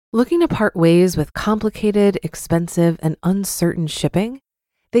Looking to part ways with complicated, expensive, and uncertain shipping?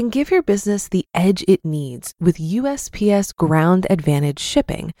 Then give your business the edge it needs with USPS Ground Advantage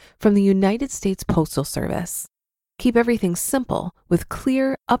shipping from the United States Postal Service. Keep everything simple with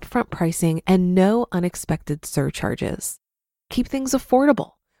clear, upfront pricing and no unexpected surcharges. Keep things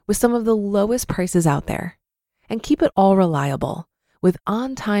affordable with some of the lowest prices out there. And keep it all reliable with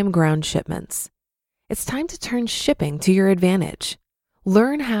on-time ground shipments. It's time to turn shipping to your advantage.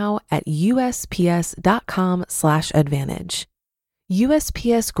 Learn how at USPS.com/advantage.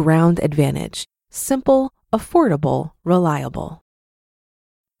 USPS Ground Advantage. Simple, affordable, reliable.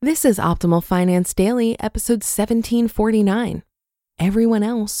 This is Optimal Finance Daily, episode 1749. Everyone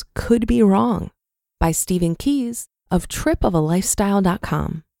Else Could Be Wrong by Stephen Keys of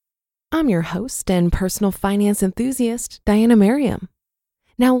tripofalifestyle.com. I'm your host and personal finance enthusiast, Diana Merriam.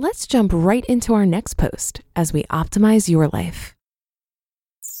 Now let's jump right into our next post as we optimize your life.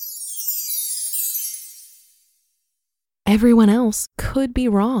 Everyone Else Could Be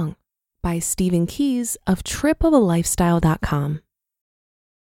Wrong by Stephen Keys of tripofalifestyle.com.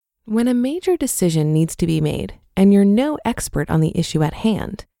 When a major decision needs to be made and you're no expert on the issue at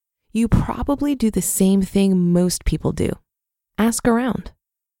hand, you probably do the same thing most people do. Ask around.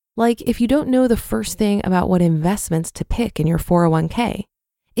 Like if you don't know the first thing about what investments to pick in your 401k,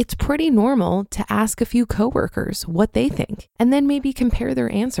 it's pretty normal to ask a few coworkers what they think and then maybe compare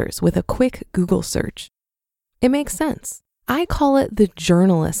their answers with a quick Google search. It makes sense. I call it the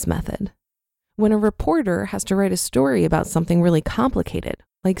journalist method. When a reporter has to write a story about something really complicated,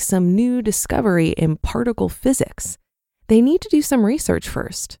 like some new discovery in particle physics, they need to do some research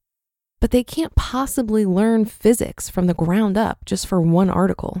first. But they can't possibly learn physics from the ground up just for one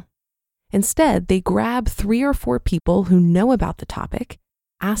article. Instead, they grab 3 or 4 people who know about the topic,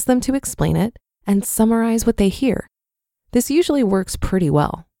 ask them to explain it, and summarize what they hear. This usually works pretty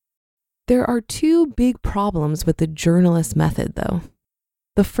well. There are 2 big problems with the journalist method, though.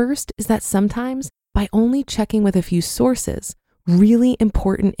 The first is that sometimes, by only checking with a few sources, really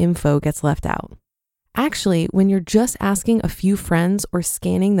important info gets left out. Actually, when you're just asking a few friends or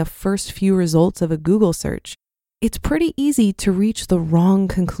scanning the first few results of a Google search, it's pretty easy to reach the wrong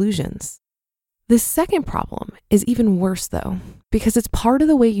conclusions. The second problem is even worse, though, because it's part of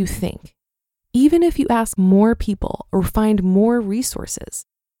the way you think. Even if you ask more people or find more resources,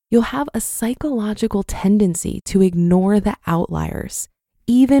 you'll have a psychological tendency to ignore the outliers,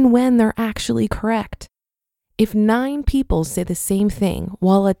 even when they're actually correct. If 9 people say the same thing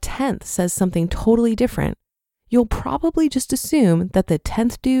while a 10th says something totally different, you'll probably just assume that the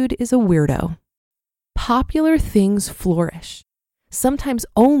 10th dude is a weirdo. Popular things flourish, sometimes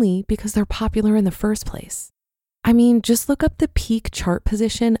only because they're popular in the first place. I mean, just look up the peak chart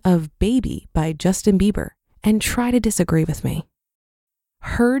position of Baby by Justin Bieber and try to disagree with me.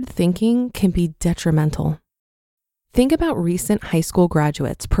 Herd thinking can be detrimental. Think about recent high school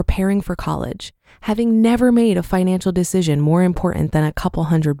graduates preparing for college, having never made a financial decision more important than a couple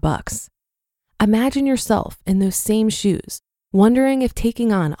 $100. Imagine yourself in those same shoes, wondering if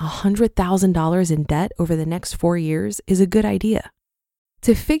taking on $100,000 in debt over the next 4 years is a good idea.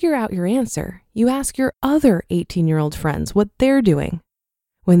 To figure out your answer, you ask your other 18-year-old friends what they're doing.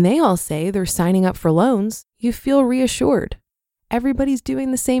 When they all say they're signing up for loans, you feel reassured. Everybody's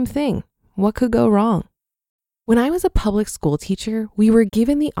doing the same thing. What could go wrong? When I was a public school teacher, we were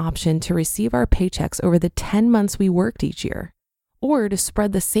given the option to receive our paychecks over the 10 months we worked each year, or to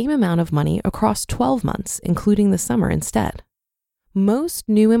spread the same amount of money across 12 months, including the summer instead. Most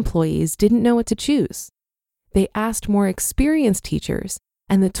new employees didn't know what to choose. They asked more experienced teachers,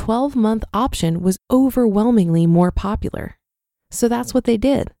 and the 12-month option was overwhelmingly more popular. So that's what they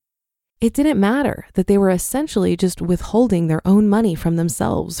did. It didn't matter that they were essentially just withholding their own money from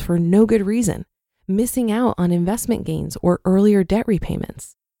themselves for no good reason, missing out on investment gains or earlier debt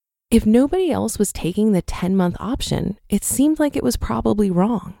repayments. If nobody else was taking the 10-month option, it seemed like it was probably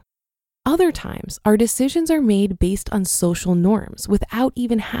wrong. Other times, our decisions are made based on social norms without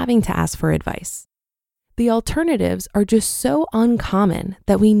even having to ask for advice. The alternatives are just so uncommon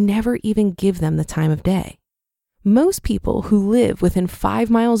that we never even give them the time of day. Most people who live within 5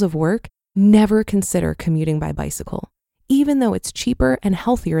 miles of work never consider commuting by bicycle, even though it's cheaper and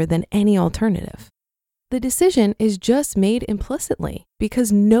healthier than any alternative. The decision is just made implicitly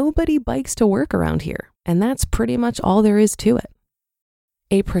because nobody bikes to work around here, and that's pretty much all there is to it.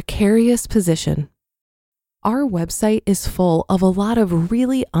 A precarious position. Our website is full of a lot of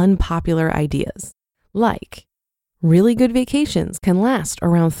really unpopular ideas, like really good vacations can last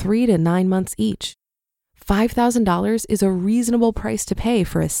around 3 to 9 months each. $5,000 is a reasonable price to pay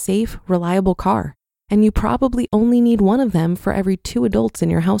for a safe, reliable car, and you probably only need one of them for every 2 adults in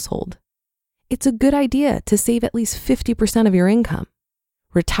your household. It's a good idea to save at least 50% of your income.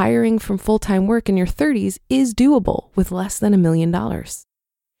 Retiring from full-time work in your 30s is doable with less than $1 million.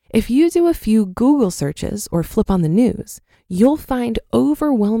 If you do a few Google searches or flip on the news, you'll find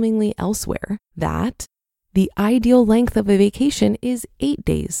overwhelmingly elsewhere that the ideal length of a vacation is 8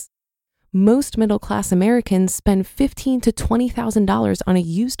 days. Most middle-class Americans spend $15,000 to $20,000 on a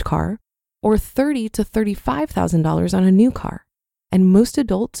used car or $30,000 to $35,000 on a new car, and most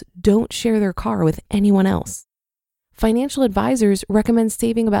adults don't share their car with anyone else. Financial advisors recommend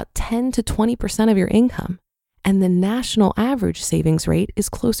saving about 10 to 20% of your income, and the national average savings rate is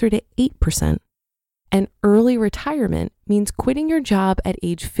closer to 8%. And early retirement means quitting your job at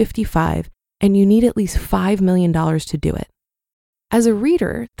age 55, and you need at least $5 million to do it. As a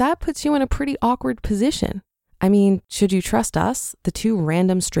reader, that puts you in a pretty awkward position. I mean, should you trust us, the 2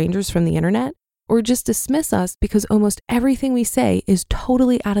 random strangers from the internet, or just dismiss us because almost everything we say is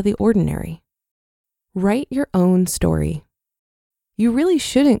totally out of the ordinary? Write your own story. You really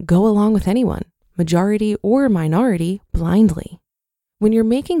shouldn't go along with anyone, majority or minority, blindly. When you're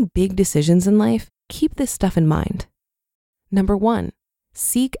making big decisions in life, keep this stuff in mind. Number 1,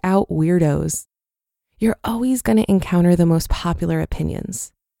 seek out weirdos. You're always going to encounter the most popular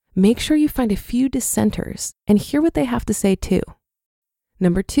opinions. Make sure you find a few dissenters and hear what they have to say too.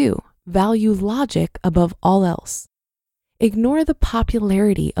 Number 2, value logic above all else. Ignore the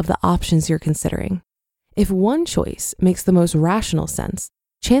popularity of the options you're considering. If one choice makes the most rational sense,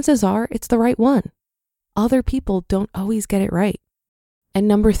 chances are it's the right one. Other people don't always get it right. And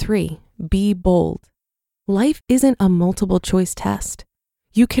number 3, be bold. Life isn't a multiple choice test.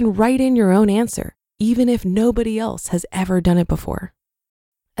 You can write in your own answer, even if nobody else has ever done it before.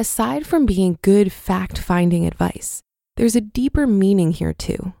 Aside from being good fact-finding advice, there's a deeper meaning here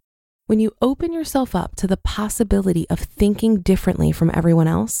too. When you open yourself up to the possibility of thinking differently from everyone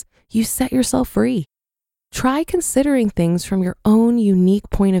else, you set yourself free. Try considering things from your own unique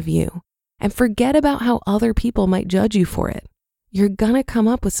point of view and forget about how other people might judge you for it. You're gonna come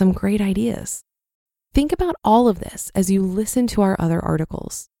up with some great ideas. Think about all of this as you listen to our other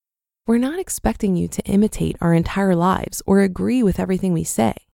articles. We're not expecting you to imitate our entire lives or agree with everything we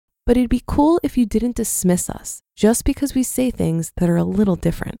say, but it'd be cool if you didn't dismiss us just because we say things that are a little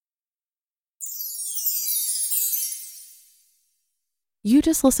different. You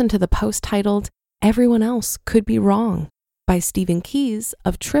just listened to the post titled, "Everyone Else Could Be Wrong" by Stephen Keys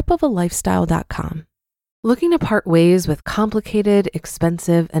of tripofalifestyle.com. Looking to part ways with complicated,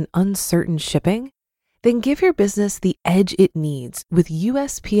 expensive, and uncertain shipping? Then give your business the edge it needs with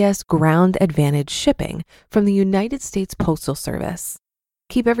USPS Ground Advantage shipping from the United States Postal Service.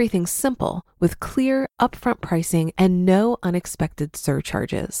 Keep everything simple with clear, upfront pricing and no unexpected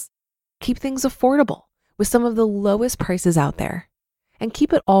surcharges. Keep things affordable with some of the lowest prices out there. And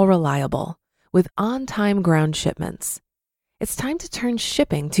keep it all reliable with on-time ground shipments. It's time to turn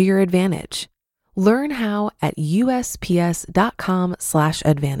shipping to your advantage. Learn how at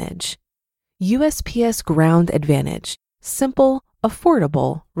USPS.com/advantage. USPS Ground Advantage. Simple,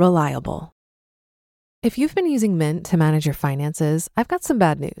 affordable, reliable. If you've been using Mint to manage your finances, I've got some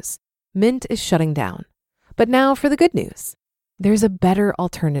bad news. Mint is shutting down. But now for the good news. There's a better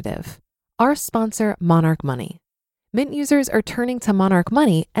alternative. Our sponsor, Monarch Money. Mint users are turning to Monarch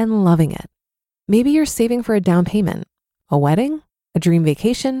Money and loving it. Maybe you're saving for a down payment, a wedding, a dream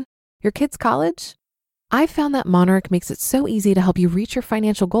vacation, your kids' college. I've found that Monarch makes it so easy to help you reach your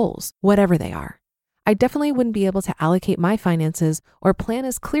financial goals, whatever they are. I definitely wouldn't be able to allocate my finances or plan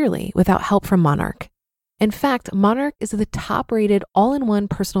as clearly without help from Monarch. In fact, Monarch is the top-rated all-in-one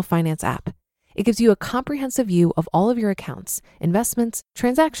personal finance app. It gives you a comprehensive view of all of your accounts, investments,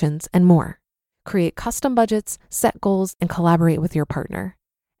 transactions, and more. Create custom budgets, set goals, and collaborate with your partner.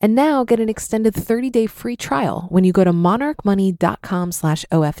 And now get an extended 30-day free trial when you go to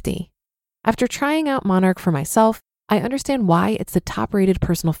monarchmoney.com/OFD. After trying out Monarch for myself, I understand why it's the top-rated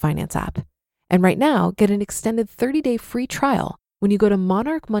personal finance app. And right now, get an extended 30-day free trial when you go to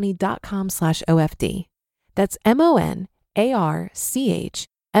monarchmoney.com/OFD. That's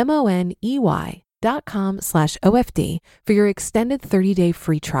monarchmoney.com/OFD for your extended 30-day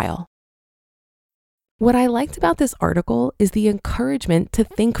free trial. What I liked about this article is the encouragement to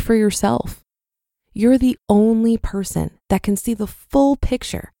think for yourself. You're the only person that can see the full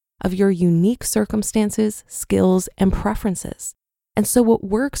picture of your unique circumstances, skills, and preferences. And so what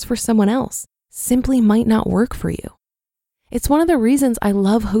works for someone else simply might not work for you. It's one of the reasons I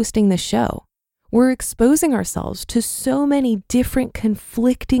love hosting this show. We're exposing ourselves to so many different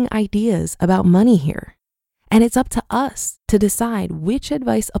conflicting ideas about money here. And it's up to us to decide which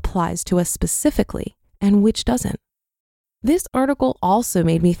advice applies to us specifically and which doesn't. This article also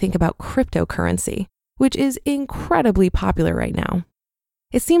made me think about cryptocurrency, which is incredibly popular right now.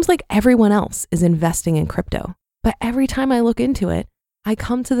 It seems like everyone else is investing in crypto, but every time I look into it, I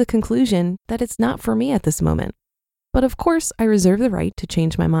come to the conclusion that it's not for me at this moment. But of course, I reserve the right to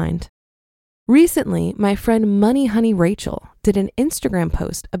change my mind. Recently, my friend Money Honey Rachel did an Instagram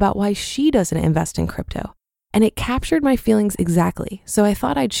post about why she doesn't invest in crypto, and it captured my feelings exactly, so I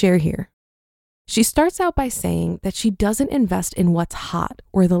thought I'd share here. She starts out by saying that she doesn't invest in what's hot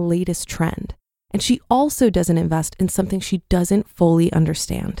or the latest trend, and she also doesn't invest in something she doesn't fully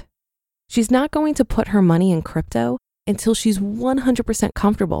understand. She's not going to put her money in crypto until she's 100%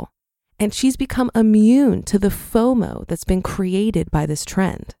 comfortable, and she's become immune to the FOMO that's been created by this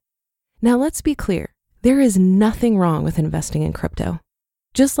trend. Now, let's be clear. There is nothing wrong with investing in crypto,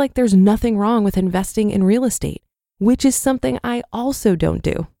 just like there's nothing wrong with investing in real estate, which is something I also don't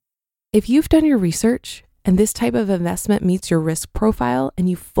do. If you've done your research and this type of investment meets your risk profile and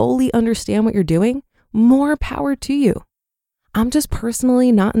you fully understand what you're doing, more power to you. I'm just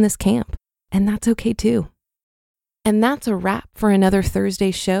personally not in this camp, and that's okay too. And that's a wrap for another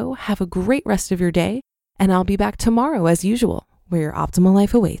Thursday show. Have a great rest of your day, and I'll be back tomorrow as usual, where your optimal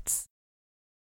life awaits.